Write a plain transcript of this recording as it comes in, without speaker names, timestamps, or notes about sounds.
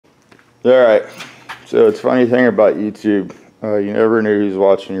Alright, so it's a funny thing about YouTube. You never knew who's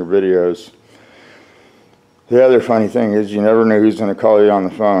watching your videos. The other funny thing is you never know who's going to call you on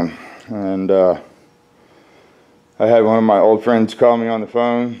the phone. And I had one of my old friends call me on the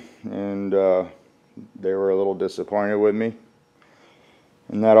phone, and they were a little disappointed with me.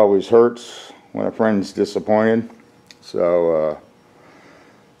 And that always hurts when a friend's disappointed. So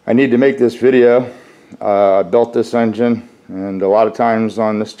I need to make this video. I built this engine, and a lot of times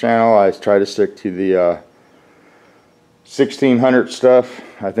on this channel I try to stick to the 1600 stuff.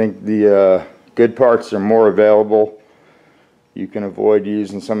 I think the good parts are more available. You can avoid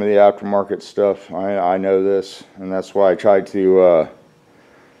using some of the aftermarket stuff. I know this, and that's why I tried to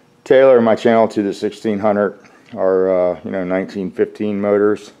tailor my channel to the 1600 or 1915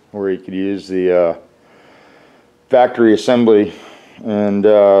 motors, where you could use the factory assembly and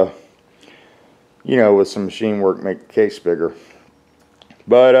with some machine work make the case bigger.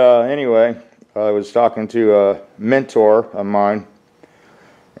 But anyway, I was talking to a mentor of mine,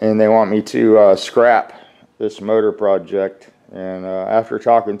 and they want me to scrap this motor project. And after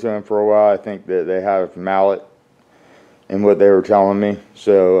talking to them for a while, I think that they have mallet in what they were telling me.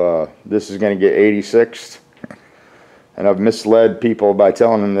 So this is going to get 86'd. And I've misled people by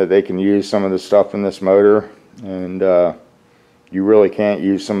telling them that they can use some of the stuff in this motor. And you really can't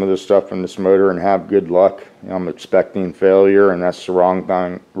use some of the stuff in this motor and have good luck. I'm expecting failure, and that's the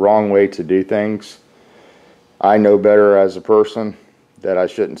wrong way to do things. I know better as a person that I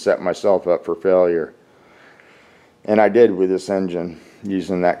shouldn't set myself up for failure. And I did with this engine,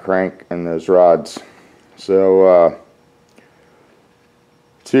 using that crank and those rods. So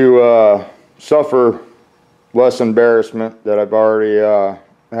to suffer less embarrassment that I've already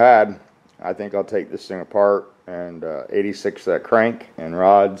had, I think I'll take this thing apart and 86 that crank and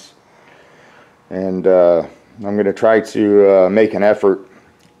rods. And I'm going to try to make an effort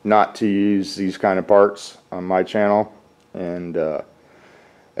not to use these kind of parts on my channel. And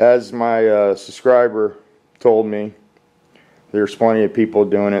as my subscriber told me, there's plenty of people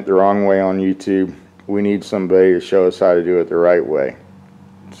doing it the wrong way on YouTube. We need somebody to show us how to do it the right way.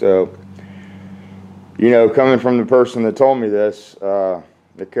 So, coming from the person that told me this,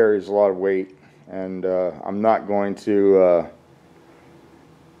 it carries a lot of weight. And I'm not going to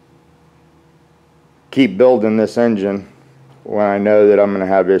keep building this engine when I know that I'm going to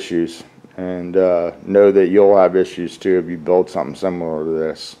have issues, and know that you'll have issues too if you build something similar to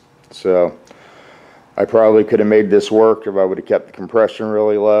this. So I probably could have made this work if I would have kept the compression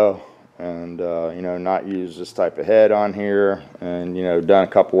really low, and not used this type of head on here, and done a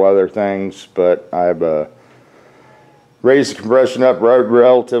couple other things. But I've raised the compression up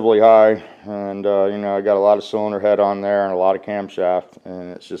relatively high, and I got a lot of cylinder head on there and a lot of camshaft,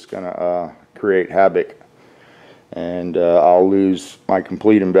 and it's just gonna create havoc, and I'll lose my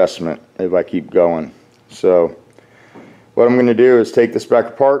complete investment if I keep going. So what I'm gonna do is take this back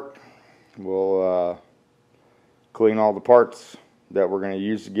apart. We'll clean all the parts that we're gonna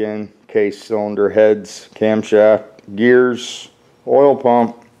use again: case, cylinder heads, camshaft, gears, oil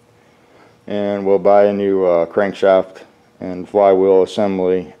pump, and we'll buy a new crankshaft and flywheel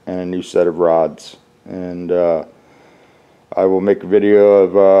assembly and a new set of rods. And I will make a video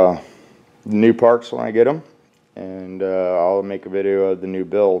of the new parts when I get them, and I'll make a video of the new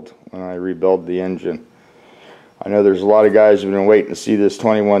build when I rebuild the engine. I know there's a lot of guys who have been waiting to see this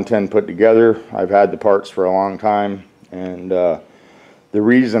 2110 put together. I've had the parts for a long time, and the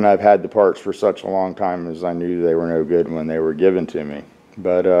reason I've had the parts for such a long time is I knew they were no good when they were given to me.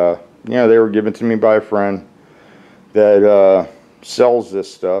 But they were given to me by a friend that sells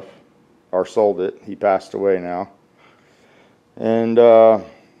this stuff, or sold it. He passed away now. And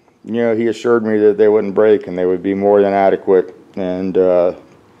he assured me that they wouldn't break and they would be more than adequate. And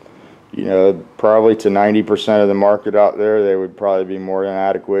probably to 90% of the market out there, they would probably be more than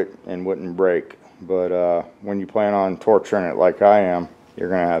adequate and wouldn't break. But when you plan on torturing it like I am, you're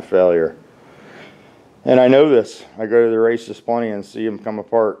going to have failure. And I know this. I go to the races plenty and see them come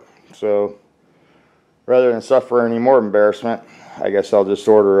apart. So rather than suffer any more embarrassment, I guess I'll just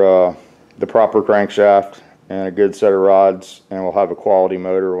order the proper crankshaft and a good set of rods, and we'll have a quality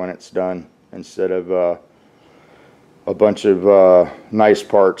motor when it's done, instead of a bunch of nice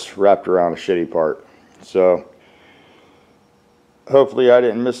parts wrapped around a shitty part. So hopefully I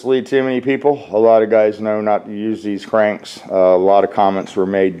didn't mislead too many people. A lot of guys know not to use these cranks. A lot of comments were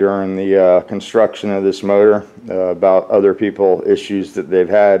made during the construction of this motor about other people, issues that they've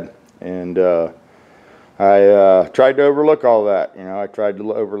had, and I tried to overlook all that. I tried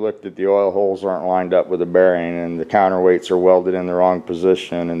to overlook that the oil holes aren't lined up with the bearing, and the counterweights are welded in the wrong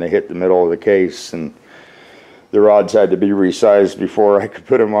position, and they hit the middle of the case, and the rods had to be resized before I could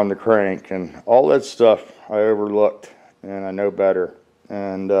put them on the crank, and all that stuff I overlooked, and I know better.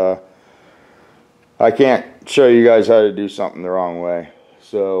 And I can't show you guys how to do something the wrong way.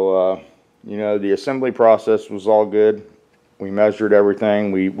 So you know, the assembly process was all good. We measured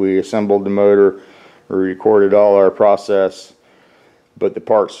everything, we assembled the motor, we recorded all our process, but the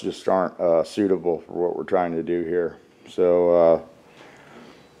parts just aren't suitable for what we're trying to do here. So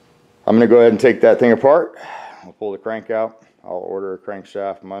I'm going to go ahead and take that thing apart. I'll pull the crank out. I'll order a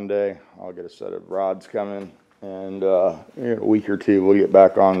crankshaft Monday. I'll get a set of rods coming, and in a week or two we'll get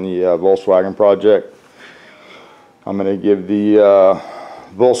back on the Volkswagen project. I'm going to give the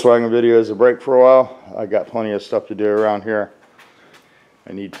Volkswagen videos a break for a while. I got plenty of stuff to do around here.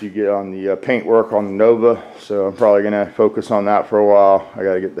 I need to get on the paint work on the Nova, so I'm probably going to focus on that for a while. I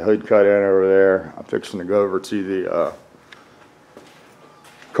got to get the hood cut in over there. I'm fixing to go over to the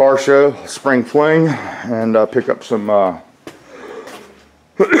car show, Spring Fling, and pick up some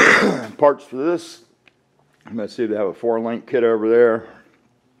parts for this. I'm going to see they have a 4-link kit over there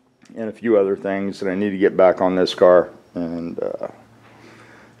and a few other things that I need to get back on this car. And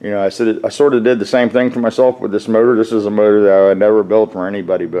you know, I sort of did the same thing for myself with this motor. This is a motor that I would never build for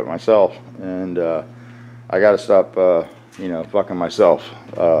anybody but myself, and I got to stop you know, fucking myself.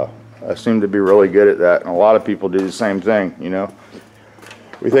 I seem to be really good at that, and a lot of people do the same thing. You know,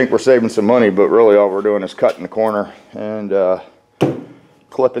 we think we're saving some money, but really all we're doing is cutting the corner and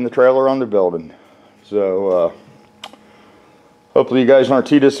clipping the trailer on the building. So hopefully you guys aren't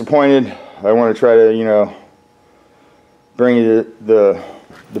too disappointed. I want to try to, you know, bring you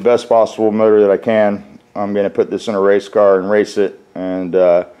the best possible motor that I can. I'm going to put this in a race car and race it, and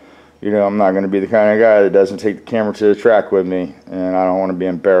you know, I'm not going to be the kind of guy that doesn't take the camera to the track with me, and I don't want to be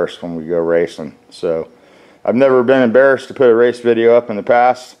embarrassed when we go racing. So I've never been embarrassed to put a race video up in the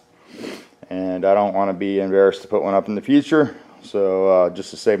past, and I don't want to be embarrassed to put one up in the future. So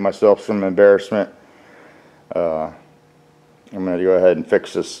just to save myself some embarrassment, I'm going to go ahead and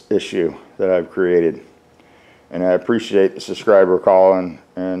fix this issue that I've created. And I appreciate the subscriber calling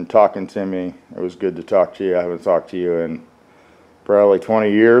and talking to me. It was good to talk to you. I haven't talked to you in probably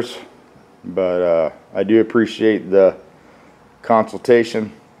 20 years, but I do appreciate the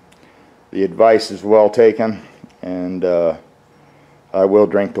consultation. The advice is well taken, and I will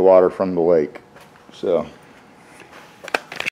drink the water from the lake. So